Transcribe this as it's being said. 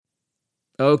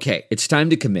Okay, it's time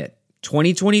to commit.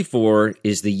 2024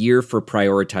 is the year for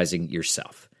prioritizing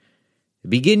yourself.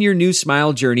 Begin your new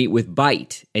smile journey with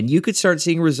Byte, and you could start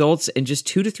seeing results in just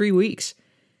 2 to 3 weeks.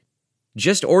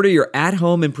 Just order your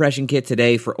at-home impression kit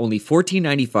today for only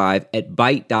 $14.95 at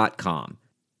Byte.com.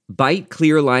 Byte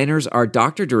clear liners are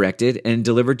doctor-directed and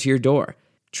delivered to your door.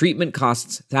 Treatment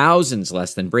costs thousands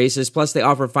less than braces, plus they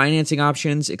offer financing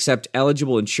options, accept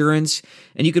eligible insurance,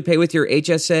 and you could pay with your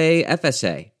HSA,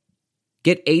 FSA.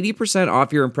 Get 80%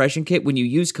 off your impression kit when you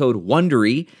use code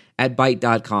WONDERY at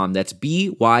Byte.com. That's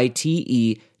BYTE.com.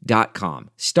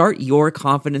 Start your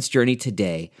confidence journey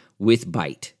today with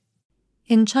Byte.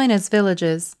 In China's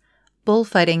villages,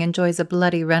 bullfighting enjoys a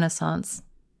bloody renaissance.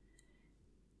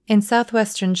 In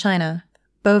southwestern China,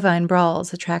 bovine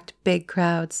brawls attract big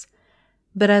crowds.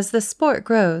 But as the sport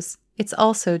grows, it's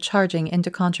also charging into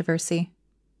controversy.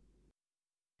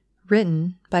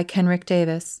 Written by Kenrick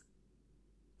Davis.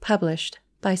 Published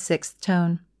by Sixth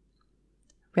Tone.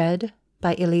 Read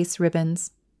by Elise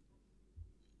Ribbons.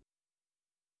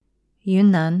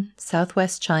 Yunnan,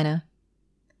 southwest China.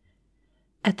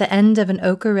 At the end of an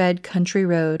ochre-red country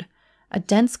road, a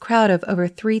dense crowd of over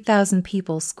 3,000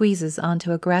 people squeezes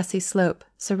onto a grassy slope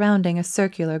surrounding a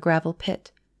circular gravel pit.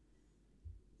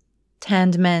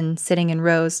 Tanned men sitting in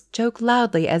rows joke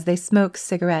loudly as they smoke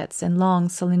cigarettes in long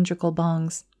cylindrical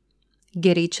bongs.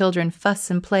 Giddy children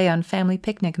fuss and play on family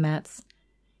picnic mats.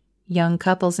 Young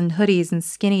couples in hoodies and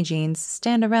skinny jeans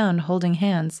stand around holding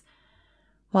hands,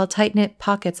 while tight-knit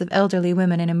pockets of elderly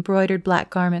women in embroidered black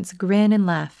garments grin and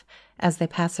laugh as they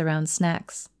pass around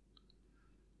snacks.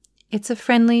 It's a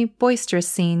friendly, boisterous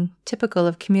scene typical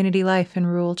of community life in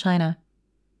rural China.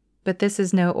 But this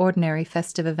is no ordinary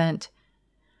festive event.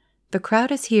 The crowd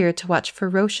is here to watch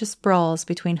ferocious brawls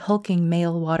between hulking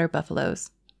male water buffaloes.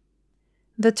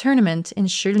 The tournament in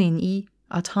Shilin-yi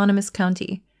Autonomous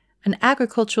County, an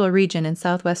agricultural region in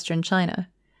southwestern China,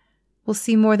 will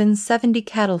see more than 70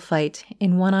 cattle fight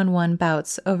in one-on-one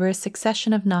bouts over a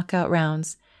succession of knockout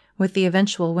rounds, with the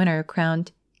eventual winner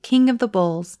crowned King of the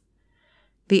Bulls.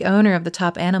 The owner of the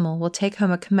top animal will take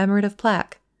home a commemorative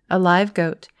plaque, a live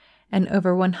goat, and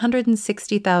over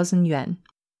 160,000 yuan,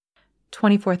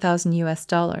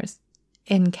 $24,000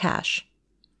 in cash.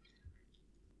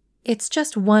 It's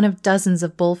just one of dozens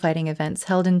of bullfighting events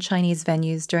held in Chinese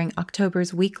venues during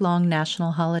October's week-long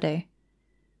national holiday.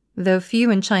 Though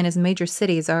few in China's major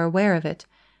cities are aware of it,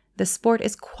 the sport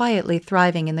is quietly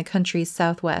thriving in the country's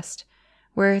southwest,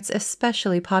 where it's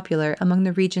especially popular among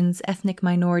the region's ethnic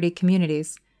minority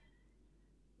communities.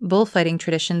 Bullfighting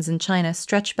traditions in China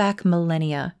stretch back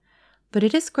millennia, but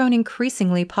it has grown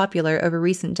increasingly popular over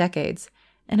recent decades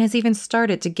and has even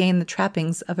started to gain the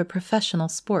trappings of a professional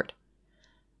sport.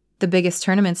 The biggest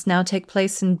tournaments now take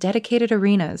place in dedicated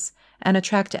arenas and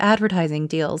attract advertising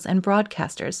deals and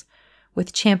broadcasters,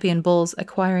 with champion bulls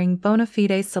acquiring bona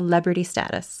fide celebrity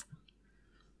status.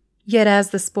 Yet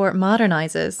as the sport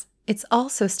modernizes, it's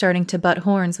also starting to butt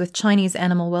horns with Chinese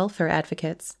animal welfare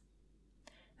advocates.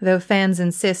 Though fans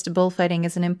insist bullfighting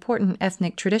is an important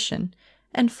ethnic tradition,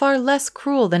 and far less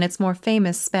cruel than its more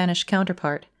famous Spanish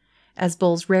counterpart, as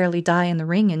bulls rarely die in the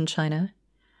ring in China,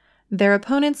 their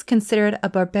opponents consider it a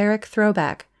barbaric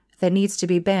throwback that needs to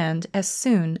be banned as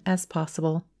soon as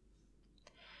possible.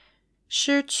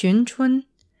 Shi Qunchun,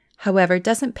 however,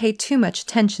 doesn't pay too much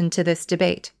attention to this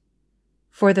debate.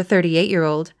 For the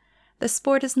 38-year-old, the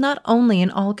sport is not only an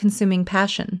all-consuming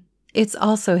passion, it's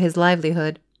also his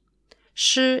livelihood.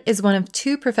 Shi is one of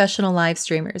 2 professional live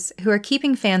streamers who are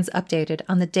keeping fans updated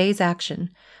on the day's action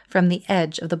from the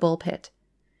edge of the bull pit.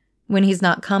 When he's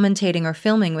not commentating or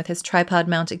filming with his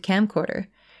tripod-mounted camcorder,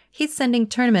 he's sending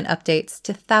tournament updates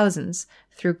to thousands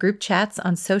through group chats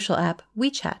on social app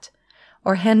WeChat,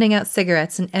 or handing out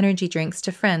cigarettes and energy drinks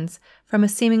to friends from a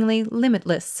seemingly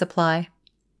limitless supply.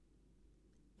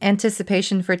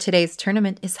 Anticipation for today's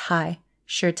tournament is high,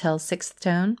 Shi tells Sixth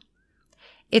Tone.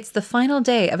 It's the final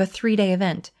day of a 3-day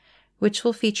event, which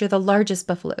will feature the largest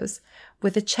buffaloes,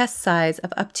 with a chest size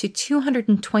of up to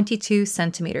 222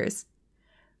 centimeters.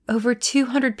 Over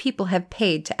 200 people have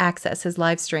paid to access his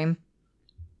live stream.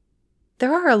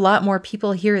 There are a lot more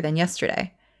people here than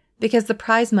yesterday, because the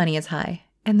prize money is high,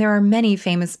 and there are many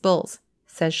famous bulls,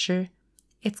 says Shi.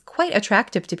 It's quite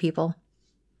attractive to people.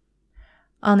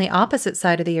 On the opposite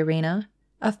side of the arena,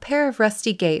 a pair of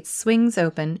rusty gates swings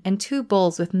open and 2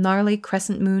 bulls with gnarly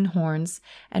crescent moon horns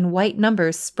and white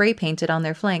numbers spray-painted on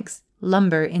their flanks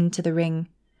lumber into the ring.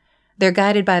 They're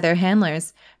guided by their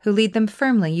handlers, who lead them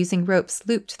firmly using ropes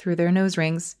looped through their nose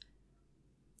rings.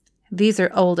 These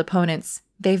are old opponents.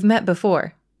 They've met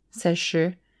before, says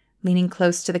Shi, leaning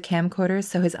close to the camcorder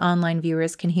so his online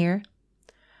viewers can hear.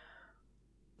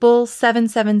 Bull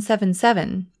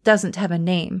 7777 doesn't have a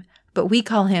name, but we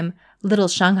call him Little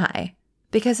Shanghai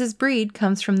because his breed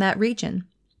comes from that region.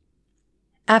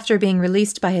 After being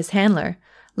released by his handler,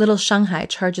 Little Shanghai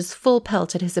charges full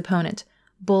pelt at his opponent,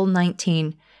 Bull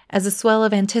 19, as a swell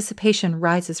of anticipation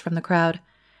rises from the crowd.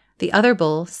 The other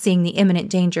bull, seeing the imminent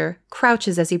danger,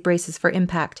 crouches as he braces for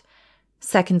impact.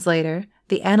 Seconds later,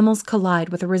 the animals collide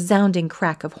with a resounding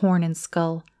crack of horn and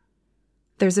skull.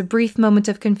 There's a brief moment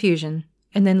of confusion,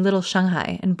 and then Little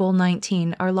Shanghai and Bull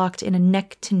 19 are locked in a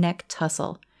neck-to-neck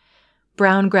tussle.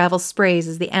 Brown gravel sprays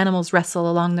as the animals wrestle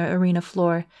along the arena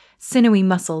floor, sinewy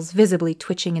muscles visibly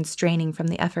twitching and straining from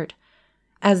the effort.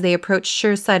 As they approach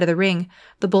Shi's side of the ring,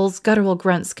 the bull's guttural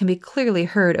grunts can be clearly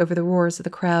heard over the roars of the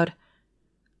crowd.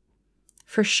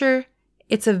 For Shi,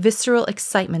 it's a visceral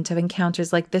excitement of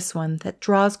encounters like this one that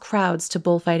draws crowds to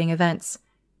bullfighting events.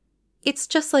 It's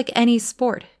just like any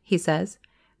sport, he says.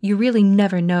 You really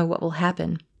never know what will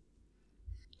happen.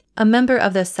 A member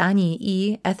of the Sani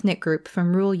Yi ethnic group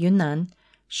from rural Yunnan,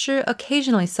 Shi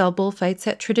occasionally saw bullfights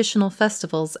at traditional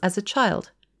festivals as a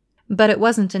child. But it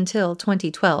wasn't until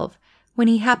 2012, when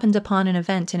he happened upon an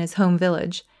event in his home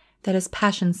village, that his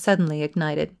passion suddenly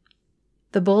ignited.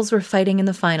 The bulls were fighting in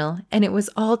the final, and it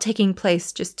was all taking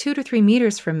place just 2 to 3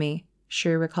 meters from me, Shi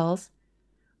recalls.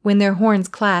 When their horns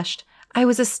clashed, I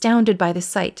was astounded by the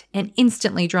sight and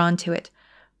instantly drawn to it.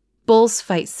 Bulls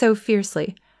fight so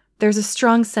fiercely. There's a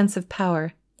strong sense of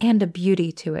power and a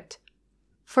beauty to it.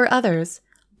 For others,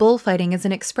 bullfighting is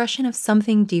an expression of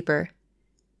something deeper.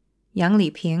 Yang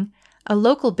Liping, a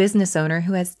local business owner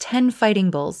who has 10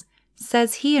 fighting bulls,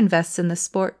 says he invests in the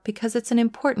sport because it's an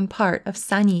important part of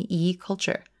Sani Yi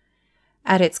culture.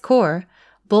 At its core,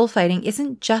 bullfighting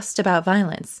isn't just about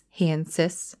violence, he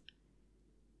insists.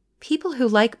 People who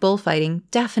like bullfighting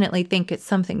definitely think it's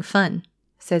something fun,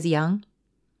 says Yang.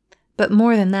 But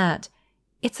more than that,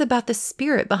 it's about the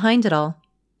spirit behind it all.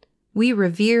 We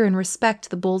revere and respect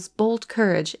the bull's bold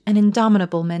courage and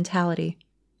indomitable mentality.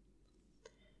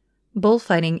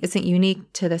 Bullfighting isn't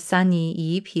unique to the Sani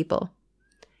Yi people.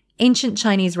 Ancient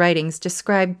Chinese writings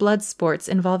describe blood sports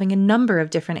involving a number of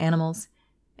different animals,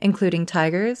 including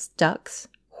tigers, ducks,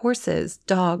 horses,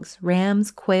 dogs,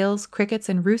 rams, quails, crickets,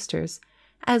 and roosters,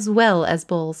 as well as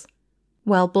bulls.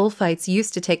 While bullfights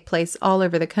used to take place all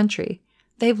over the country,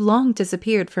 they've long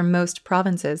disappeared from most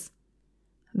provinces.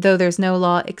 Though there's no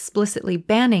law explicitly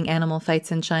banning animal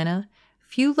fights in China,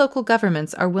 few local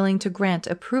governments are willing to grant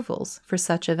approvals for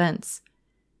such events.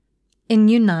 In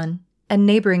Yunnan, a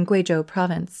neighboring Guizhou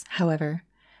province, however,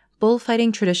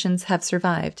 bullfighting traditions have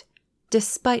survived,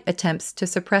 despite attempts to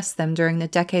suppress them during the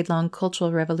decade-long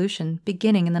Cultural Revolution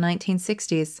beginning in the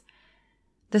 1960s.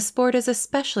 The sport is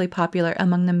especially popular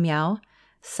among the Miao,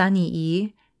 Sani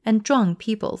Yi, and Zhuang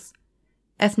peoples,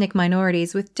 ethnic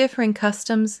minorities with differing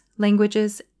customs,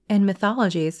 languages, and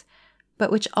mythologies,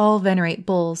 but which all venerate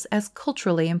bulls as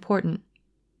culturally important.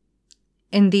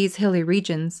 In these hilly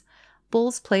regions,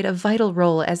 bulls played a vital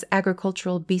role as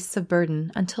agricultural beasts of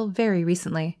burden until very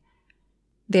recently.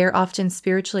 They are often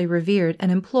spiritually revered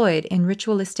and employed in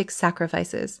ritualistic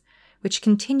sacrifices, which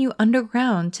continue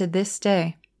underground to this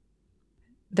day.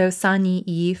 Though Sani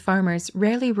Yi farmers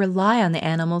rarely rely on the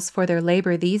animals for their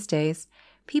labor these days,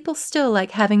 people still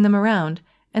like having them around,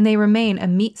 and they remain a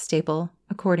meat staple,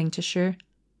 according to Shi.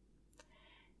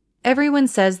 Everyone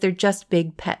says they're just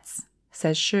big pets,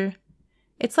 says Shi.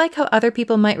 It's like how other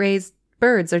people might raise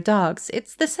birds or dogs.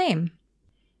 It's the same.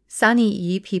 Sani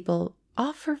Yi people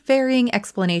offer varying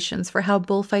explanations for how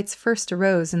bullfights first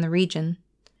arose in the region.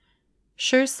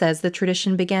 Shi says the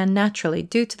tradition began naturally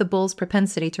due to the bull's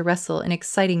propensity to wrestle in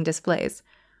exciting displays,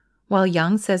 while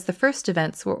Yang says the first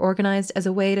events were organized as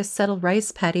a way to settle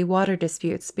rice paddy water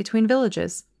disputes between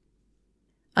villages.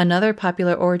 Another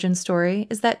popular origin story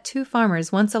is that 2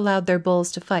 farmers once allowed their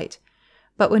bulls to fight,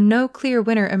 but when no clear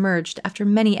winner emerged after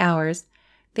many hours,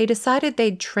 they decided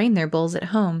they'd train their bulls at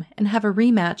home and have a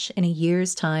rematch in a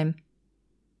year's time.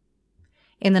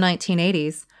 In the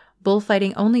 1980s,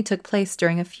 bullfighting only took place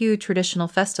during a few traditional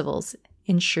festivals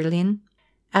in Shilin.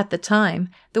 At the time,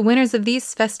 the winners of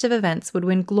these festive events would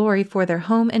win glory for their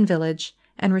home and village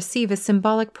and receive a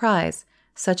symbolic prize,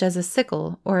 such as a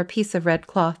sickle or a piece of red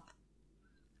cloth.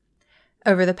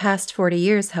 Over the past 40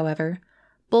 years, however,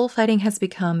 bullfighting has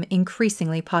become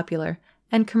increasingly popular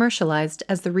and commercialized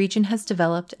as the region has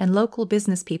developed and local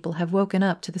business people have woken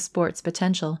up to the sport's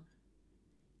potential.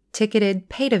 Ticketed,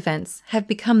 paid events have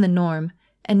become the norm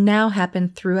and now happen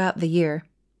throughout the year.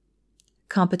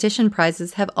 Competition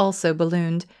prizes have also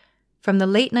ballooned. From the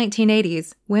late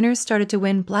 1980s, winners started to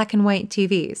win black and white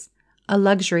TVs, a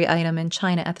luxury item in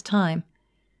China at the time.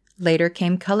 Later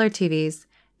came color TVs,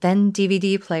 Then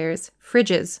DVD players,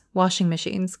 fridges, washing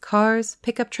machines, cars,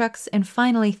 pickup trucks, and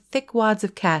finally thick wads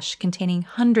of cash containing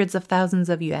hundreds of thousands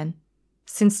of yuan.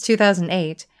 Since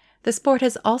 2008, the sport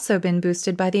has also been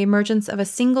boosted by the emergence of a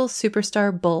single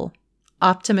superstar bull,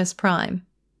 Optimus Prime,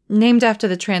 named after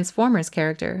the Transformers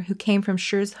character who came from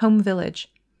Shi's home village.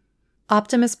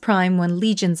 Optimus Prime won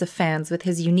legions of fans with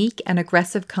his unique and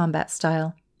aggressive combat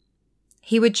style.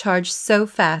 He would charge so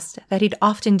fast that he'd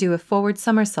often do a forward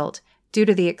somersault due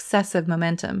to the excessive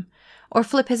momentum, or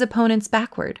flip his opponents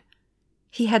backward.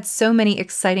 He had so many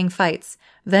exciting fights,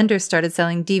 vendors started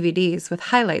selling DVDs with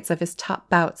highlights of his top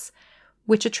bouts,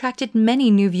 which attracted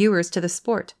many new viewers to the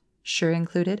sport, Shi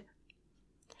included.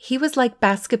 He was like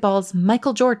basketball's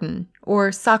Michael Jordan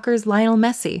or soccer's Lionel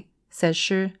Messi, says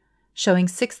Shi, showing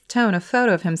Sixth Tone a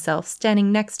photo of himself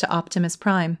standing next to Optimus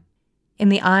Prime. In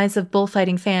the eyes of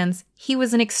bullfighting fans, he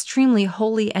was an extremely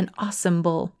holy and awesome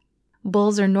bull.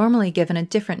 Bulls are normally given a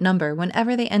different number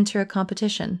whenever they enter a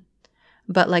competition.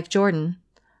 But like Jordan,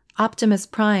 Optimus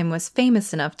Prime was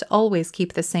famous enough to always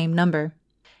keep the same number.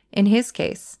 In his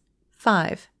case,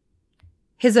 5.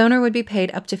 His owner would be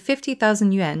paid up to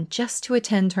 50,000 yuan just to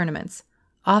attend tournaments,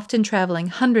 often traveling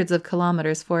hundreds of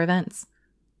kilometers for events.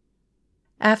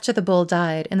 After the bull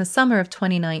died in the summer of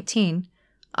 2019,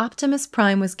 Optimus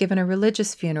Prime was given a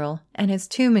religious funeral and his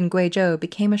tomb in Guizhou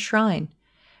became a shrine,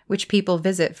 which people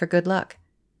visit for good luck.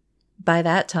 By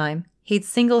that time, he'd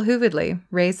single-handedly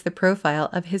raised the profile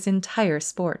of his entire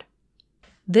sport.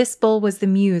 This bull was the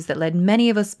muse that led many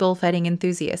of us bullfighting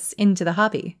enthusiasts into the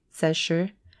hobby, says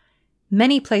Shi.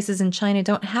 Many places in China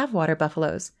don't have water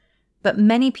buffaloes, but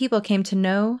many people came to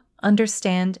know,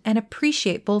 understand, and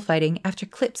appreciate bullfighting after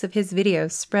clips of his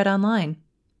videos spread online.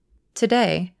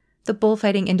 Today, the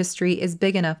bullfighting industry is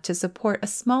big enough to support a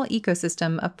small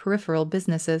ecosystem of peripheral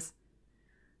businesses.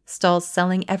 Stalls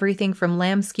selling everything from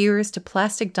lamb skewers to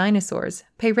plastic dinosaurs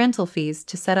pay rental fees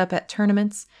to set up at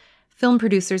tournaments, film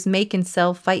producers make and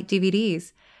sell fight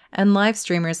DVDs, and live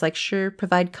streamers like Shi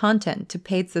provide content to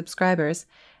paid subscribers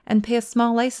and pay a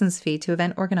small license fee to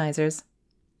event organizers.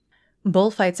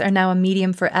 Bullfights are now a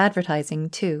medium for advertising,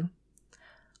 too.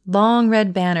 Long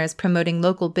red banners promoting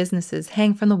local businesses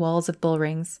hang from the walls of bull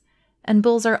rings, and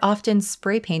bulls are often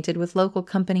spray-painted with local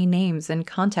company names and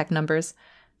contact numbers,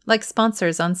 like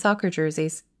sponsors on soccer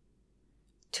jerseys.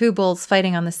 2 bulls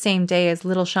fighting on the same day as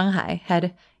Little Shanghai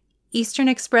had Eastern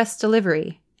Express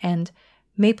Delivery and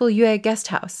Maple Yue Guest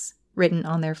House written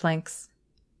on their flanks.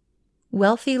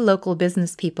 Wealthy local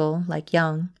business people like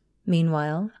Yang,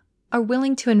 meanwhile, are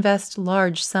willing to invest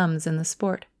large sums in the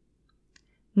sport.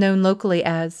 Known locally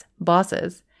as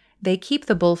bosses, they keep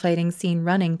the bullfighting scene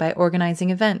running by organizing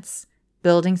events,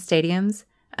 building stadiums,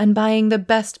 and buying the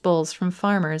best bulls from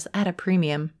farmers at a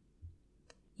premium.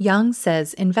 Yang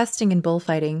says investing in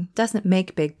bullfighting doesn't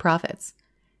make big profits,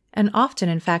 and often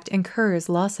in fact incurs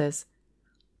losses.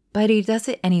 But he does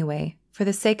it anyway, for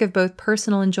the sake of both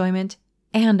personal enjoyment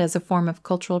and as a form of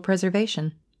cultural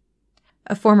preservation.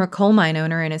 A former coal mine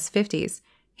owner in his 50s,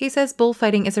 he says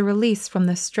bullfighting is a release from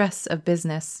the stress of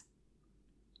business.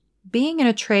 Being in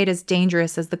a trade as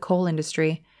dangerous as the coal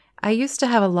industry, I used to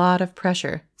have a lot of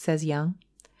pressure, says Yang.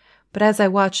 But as I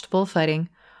watched bullfighting,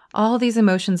 all these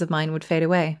emotions of mine would fade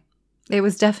away. It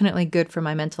was definitely good for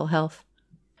my mental health.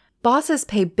 Bosses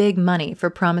pay big money for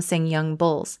promising young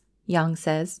bulls, Yang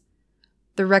says.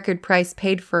 The record price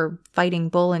paid for fighting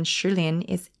bull in Shilin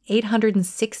is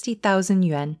 860,000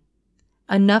 yuan,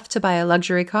 enough to buy a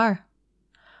luxury car.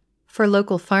 For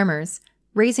local farmers,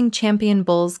 raising champion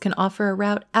bulls can offer a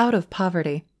route out of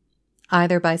poverty,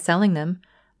 either by selling them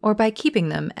or by keeping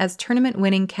them as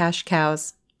tournament-winning cash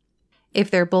cows. If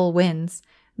their bull wins,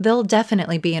 they'll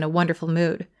definitely be in a wonderful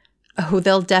mood. Oh,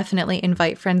 they'll definitely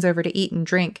invite friends over to eat and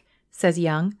drink, says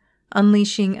Yang,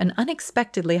 unleashing an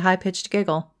unexpectedly high-pitched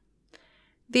giggle.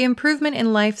 The improvement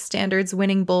in life standards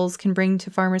winning bulls can bring to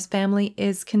farmers' family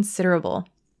is considerable.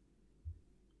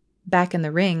 Back in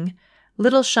the ring,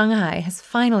 Little Shanghai has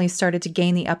finally started to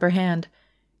gain the upper hand.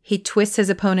 He twists his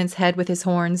opponent's head with his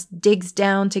horns, digs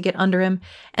down to get under him,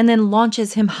 and then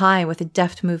launches him high with a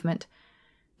deft movement.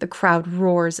 The crowd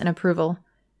roars in approval.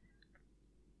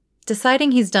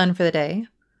 Deciding he's done for the day,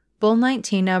 Bull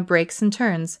 19 now breaks and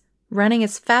turns, running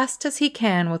as fast as he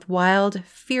can with wild,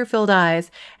 fear-filled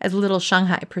eyes as Little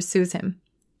Shanghai pursues him.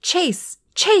 "Chase!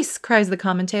 Chase!" cries the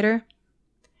commentator.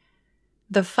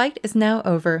 The fight is now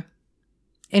over.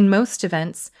 In most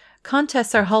events,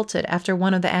 contests are halted after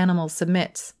one of the animals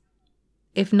submits.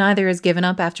 If neither is given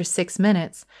up after 6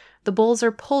 minutes, the bulls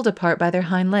are pulled apart by their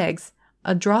hind legs,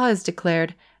 a draw is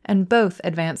declared, and both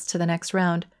advance to the next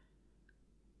round.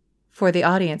 For the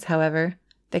audience, however,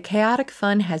 The chaotic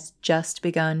fun has just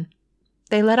begun.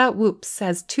 They let out whoops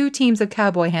as two teams of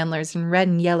cowboy handlers in red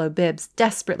and yellow bibs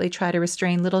desperately try to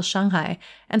restrain Little Shanghai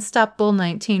and stop Bull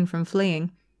 19 from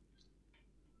fleeing.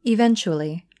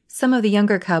 Eventually, some of the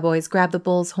younger cowboys grab the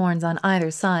bull's horns on either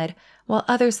side, while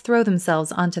others throw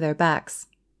themselves onto their backs.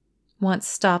 Once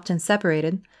stopped and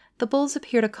separated, the bulls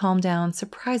appear to calm down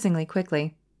surprisingly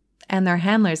quickly, and their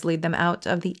handlers lead them out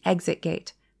of the exit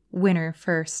gate, winner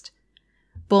first.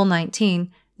 Bull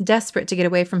 19, desperate to get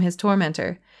away from his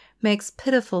tormentor, makes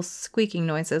pitiful squeaking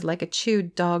noises like a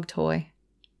chewed dog toy.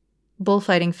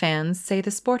 Bullfighting fans say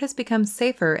the sport has become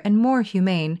safer and more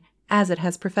humane as it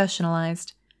has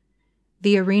professionalized.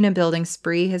 The arena building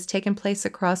spree has taken place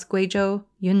across Guizhou,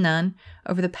 Yunnan,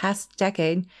 over the past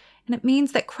decade, and it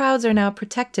means that crowds are now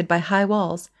protected by high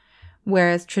walls,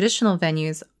 whereas traditional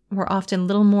venues were often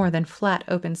little more than flat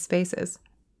open spaces.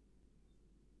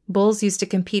 Bulls used to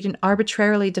compete in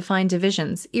arbitrarily defined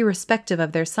divisions, irrespective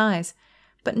of their size,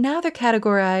 but now they're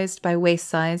categorized by waist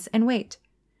size and weight.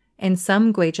 In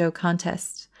some Guizhou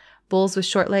contests, bulls with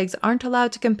short legs aren't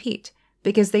allowed to compete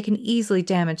because they can easily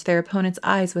damage their opponent's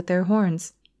eyes with their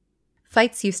horns.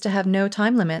 Fights used to have no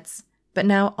time limits, but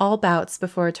now all bouts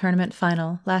before a tournament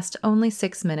final last only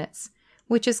 6 minutes,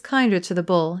 which is kinder to the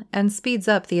bull and speeds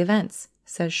up the events,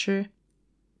 says Shi.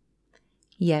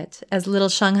 Yet, as Little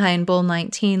Shanghai and Bull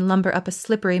 19 lumber up a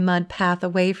slippery mud path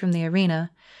away from the arena,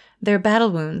 their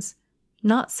battle wounds,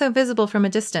 not so visible from a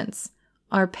distance,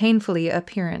 are painfully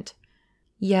apparent.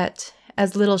 Yet,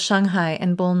 as Little Shanghai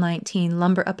and Bull 19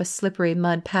 lumber up a slippery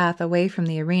mud path away from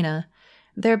the arena,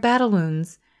 their battle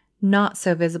wounds, not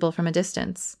so visible from a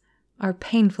distance, are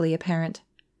painfully apparent.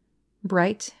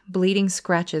 Bright, bleeding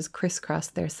scratches crisscross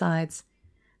their sides.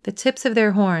 The tips of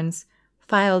their horns,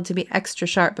 filed to be extra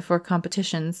sharp before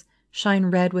competitions, shine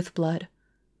red with blood,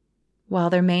 while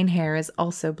their mane hair is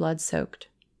also blood-soaked.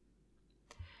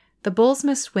 The bulls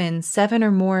must win 7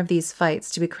 or more of these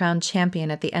fights to be crowned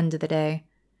champion at the end of the day.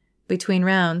 Between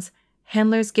rounds,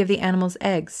 handlers give the animals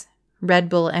eggs, Red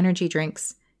Bull energy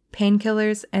drinks,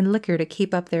 painkillers, and liquor to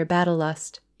keep up their battle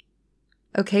lust.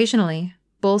 Occasionally,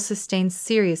 bulls sustain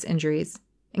serious injuries,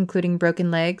 including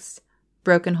broken legs,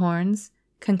 broken horns,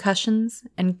 concussions,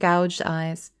 and gouged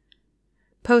eyes.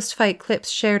 Post-fight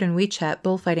clips shared in WeChat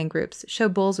bullfighting groups show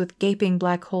bulls with gaping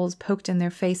black holes poked in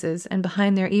their faces and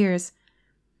behind their ears.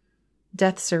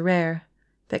 Deaths are rare,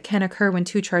 but can occur when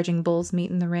two charging bulls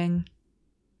meet in the ring.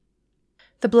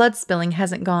 The blood spilling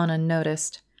hasn't gone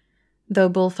unnoticed. Though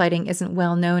bullfighting isn't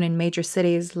well known in major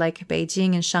cities like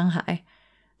Beijing and Shanghai,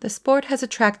 the sport has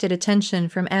attracted attention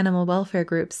from animal welfare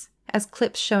groups, as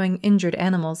clips showing injured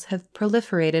animals have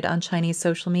proliferated on Chinese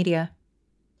social media.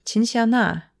 Qin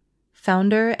Xiaona,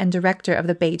 founder and director of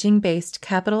the Beijing-based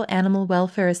Capital Animal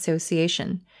Welfare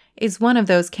Association, is one of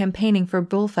those campaigning for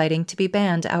bullfighting to be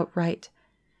banned outright.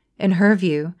 In her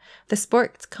view, the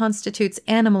sport constitutes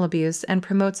animal abuse and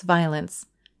promotes violence,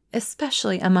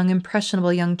 especially among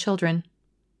impressionable young children.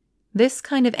 This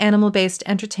kind of animal-based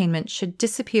entertainment should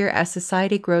disappear as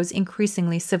society grows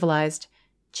increasingly civilized,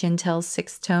 Qin tells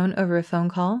Sixth Tone over a phone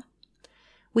call.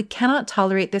 We cannot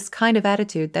tolerate this kind of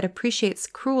attitude that appreciates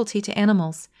cruelty to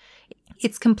animals.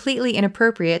 It's completely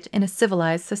inappropriate in a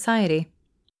civilized society.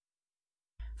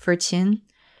 For Qin,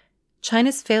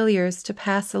 China's failures to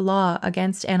pass a law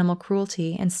against animal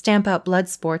cruelty and stamp out blood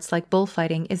sports like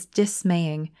bullfighting is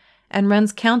dismaying and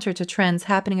runs counter to trends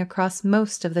happening across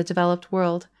most of the developed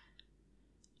world.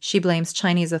 She blames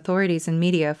Chinese authorities and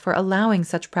media for allowing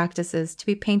such practices to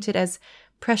be painted as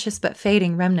precious but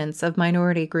fading remnants of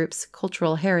minority groups'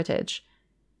 cultural heritage.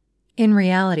 In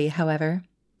reality, however,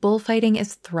 bullfighting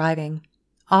is thriving,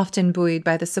 often buoyed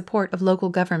by the support of local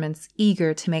governments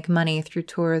eager to make money through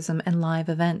tourism and live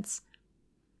events.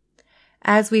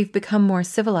 As we've become more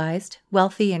civilized,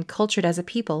 wealthy, and cultured as a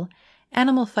people,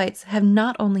 animal fights have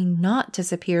not only not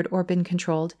disappeared or been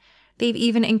controlled, they've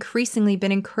even increasingly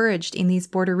been encouraged in these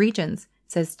border regions,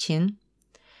 says Qin.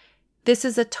 This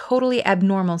is a totally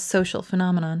abnormal social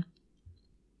phenomenon.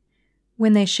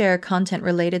 When they share content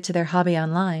related to their hobby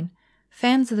online,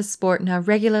 fans of the sport now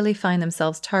regularly find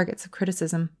themselves targets of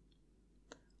criticism.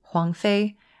 Huang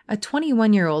Fei, a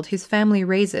 21-year-old whose family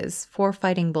raises 4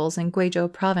 fighting bulls in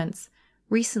Guizhou province,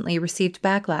 recently received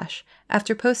backlash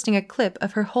after posting a clip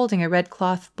of her holding a red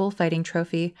cloth bullfighting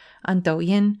trophy on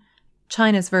Douyin,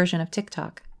 China's version of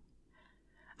TikTok.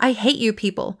 "I hate you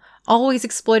people, always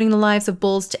exploiting the lives of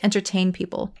bulls to entertain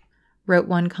people," wrote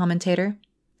one commentator.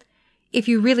 "If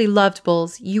you really loved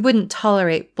bulls, you wouldn't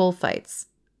tolerate bullfights,"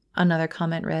 another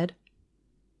comment read.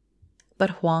 But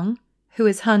Huang, who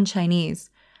is Han Chinese,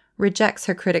 rejects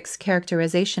her critics'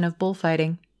 characterization of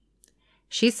bullfighting.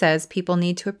 She says people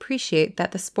need to appreciate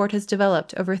that the sport has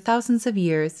developed over thousands of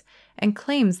years and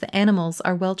claims the animals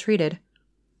are well treated.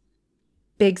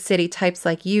 Big city types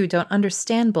like you don't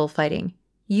understand bullfighting.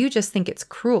 You just think it's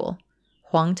cruel,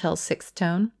 Huang tells Sixth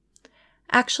Tone.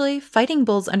 Actually, fighting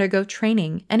bulls undergo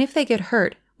training, and if they get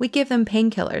hurt, we give them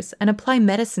painkillers and apply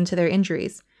medicine to their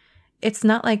injuries. It's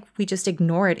not like we just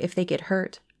ignore it if they get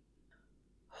hurt.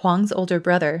 Huang's older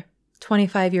brother,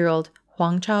 25-year-old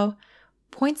Huang Chao,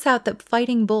 points out that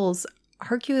fighting bulls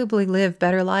arguably live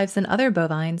better lives than other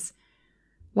bovines.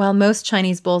 While most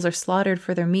Chinese bulls are slaughtered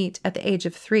for their meat at the age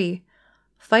of 3,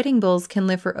 fighting bulls can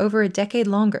live for over a decade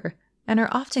longer and are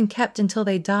often kept until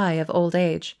they die of old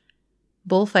age.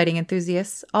 Bullfighting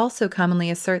enthusiasts also commonly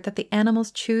assert that the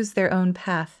animals choose their own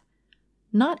path.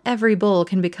 Not every bull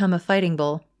can become a fighting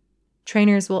bull.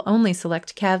 Trainers will only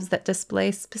select calves that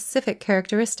display specific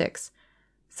characteristics,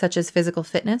 such as physical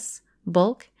fitness,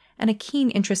 bulk, and a keen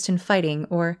interest in fighting,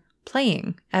 or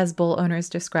playing, as bull owners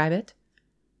describe it.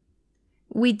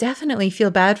 We definitely feel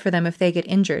bad for them if they get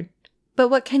injured. But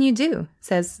what can you do,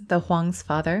 says the Huang's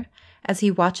father, as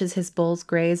he watches his bulls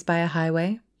graze by a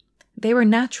highway. They were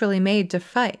naturally made to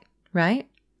fight, right?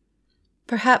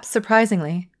 Perhaps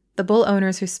surprisingly, the bull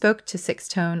owners who spoke to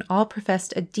Sixth Tone all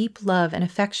professed a deep love and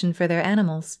affection for their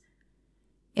animals.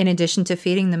 In addition to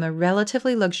feeding them a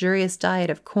relatively luxurious diet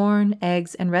of corn,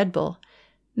 eggs, and Red Bull,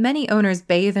 many owners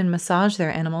bathe and massage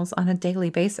their animals on a daily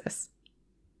basis.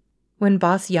 When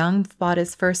Boss Yang bought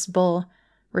his first bull,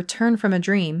 Return from a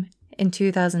Dream, in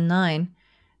 2009,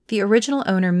 the original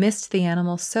owner missed the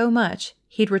animal so much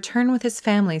he'd return with his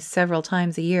family several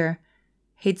times a year.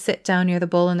 He'd sit down near the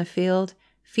bull in the field,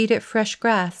 feed it fresh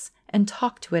grass, and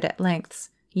talk to it at lengths,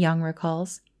 Yang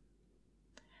recalls.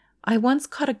 I once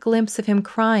caught a glimpse of him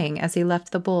crying as he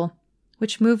left the bull,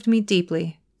 which moved me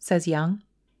deeply, says Yang.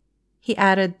 He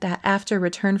added that after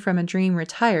Return from a Dream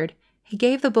retired, he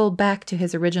gave the bull back to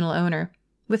his original owner,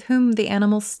 with whom the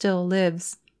animal still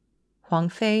lives. Huang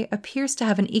Fei appears to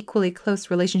have an equally close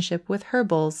relationship with her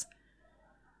bulls.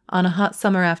 On a hot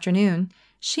summer afternoon,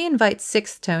 she invites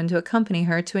Sixth Tone to accompany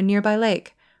her to a nearby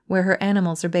lake, where her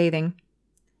animals are bathing.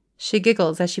 She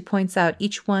giggles as she points out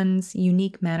each one's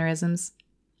unique mannerisms.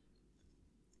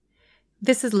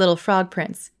 This is Little Frog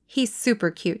Prince. He's super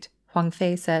cute, Huang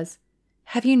Fei says.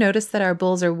 Have you noticed that our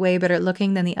bulls are way better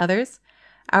looking than the others?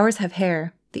 Ours have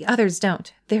hair. The others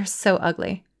don't. They're so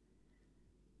ugly.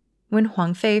 When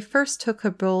Huang Fei first took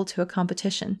her bull to a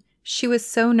competition, she was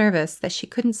so nervous that she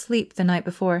couldn't sleep the night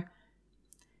before.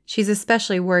 She's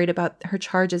especially worried about her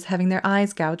charges having their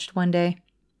eyes gouged one day.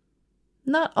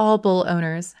 Not all bull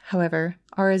owners, however,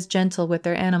 are as gentle with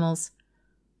their animals.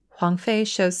 Huang Fei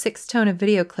shows Sixth Tone a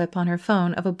video clip on her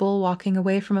phone of a bull walking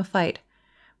away from a fight,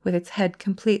 with its head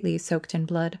completely soaked in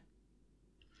blood.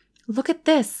 Look at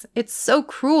this! It's so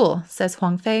cruel, says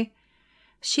Huang Fei.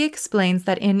 She explains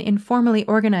that in informally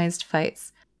organized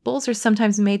fights, bulls are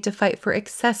sometimes made to fight for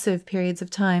excessive periods of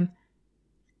time.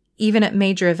 Even at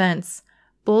major events,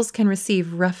 bulls can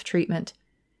receive rough treatment.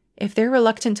 If they're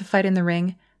reluctant to fight in the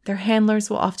ring, their handlers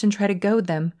will often try to goad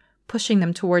them, pushing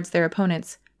them towards their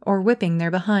opponents, or whipping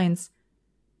their behinds.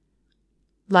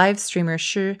 Live streamer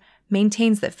Shi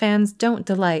maintains that fans don't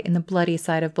delight in the bloody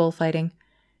side of bullfighting,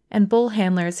 and bull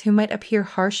handlers who might appear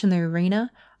harsh in the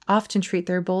arena often treat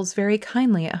their bulls very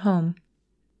kindly at home.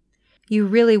 You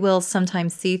really will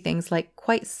sometimes see things like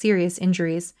quite serious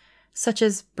injuries, such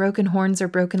as broken horns or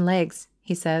broken legs,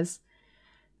 he says.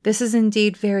 This is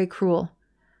indeed very cruel.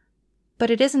 But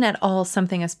it isn't at all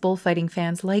something us bullfighting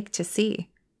fans like to see.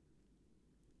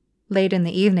 Late in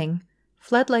the evening,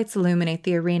 floodlights illuminate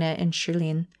the arena in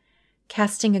Shilin,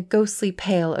 casting a ghostly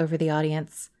pale over the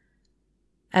audience.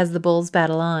 As the bulls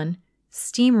battle on,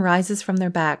 steam rises from their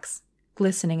backs,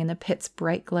 glistening in the pit's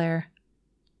bright glare.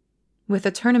 With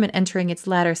the tournament entering its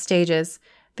latter stages,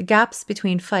 the gaps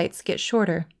between fights get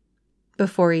shorter.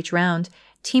 Before each round,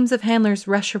 teams of handlers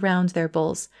rush around their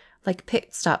bulls, like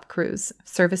pit stop crews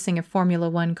servicing a Formula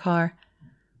One car.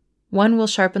 One will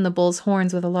sharpen the bull's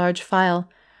horns with a large file,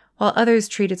 while others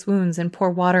treat its wounds and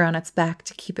pour water on its back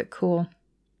to keep it cool.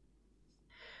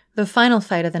 The final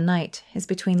fight of the night is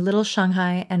between Little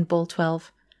Shanghai and Bull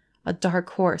 12, a dark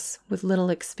horse with little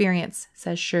experience,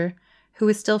 says Shi, who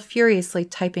is still furiously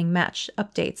typing match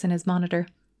updates in his monitor.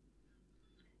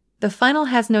 The final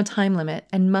has no time limit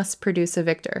and must produce a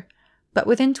victor, but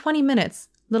within 20 minutes,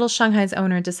 Little Shanghai's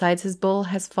owner decides his bull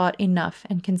has fought enough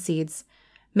and concedes,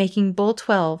 making Bull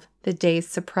 12 the day's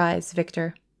surprise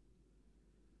victor.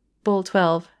 Bull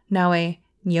 12, now a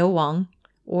Niu Wang,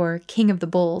 or King of the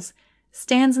Bulls,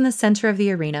 stands in the center of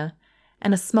the arena,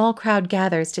 and a small crowd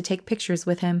gathers to take pictures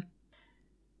with him.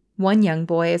 One young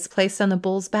boy is placed on the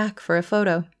bull's back for a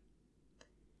photo.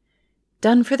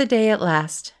 Done for the day at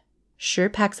last, Shi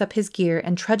packs up his gear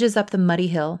and trudges up the muddy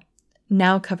hill,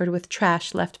 now covered with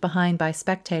trash left behind by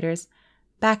spectators,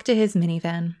 back to his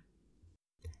minivan.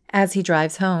 As he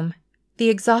drives home, the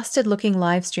exhausted-looking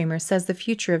live streamer says the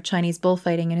future of Chinese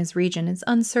bullfighting in his region is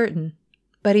uncertain,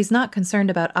 but he's not concerned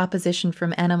about opposition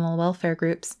from animal welfare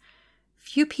groups.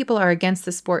 Few people are against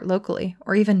the sport locally,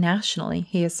 or even nationally,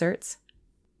 he asserts.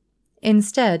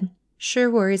 Instead, Shi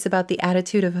worries about the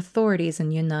attitude of authorities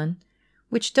in Yunnan,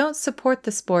 which don't support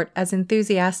the sport as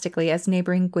enthusiastically as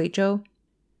neighboring Guizhou.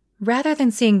 Rather than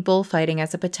seeing bullfighting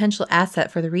as a potential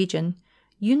asset for the region,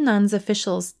 Yunnan's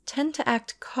officials tend to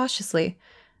act cautiously,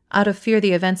 out of fear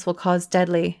the events will cause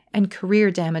deadly and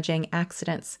career-damaging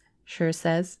accidents, Shi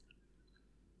says.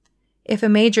 If a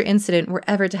major incident were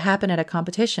ever to happen at a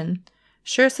competition,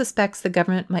 Shi suspects the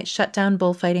government might shut down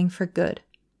bullfighting for good.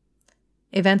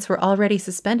 Events were already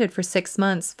suspended for 6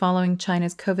 months following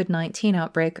China's COVID-19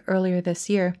 outbreak earlier this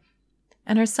year,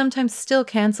 and are sometimes still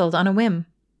cancelled on a whim.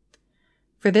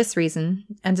 For this reason,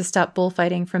 and to stop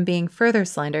bullfighting from being further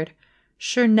slandered,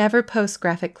 Shi never posts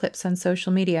graphic clips on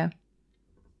social media.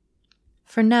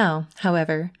 For now,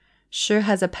 however, Shi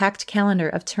has a packed calendar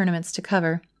of tournaments to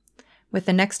cover, with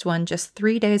the next one just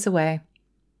 3 days away.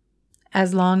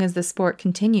 As long as the sport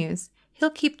continues, he'll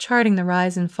keep charting the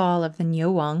rise and fall of the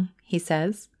Niuwang, he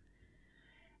says.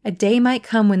 A day might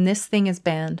come when this thing is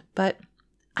banned, but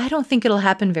I don't think it'll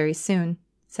happen very soon,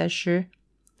 says Shi.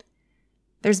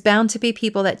 There's bound to be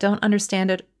people that don't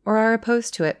understand it or are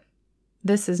opposed to it.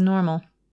 This is normal.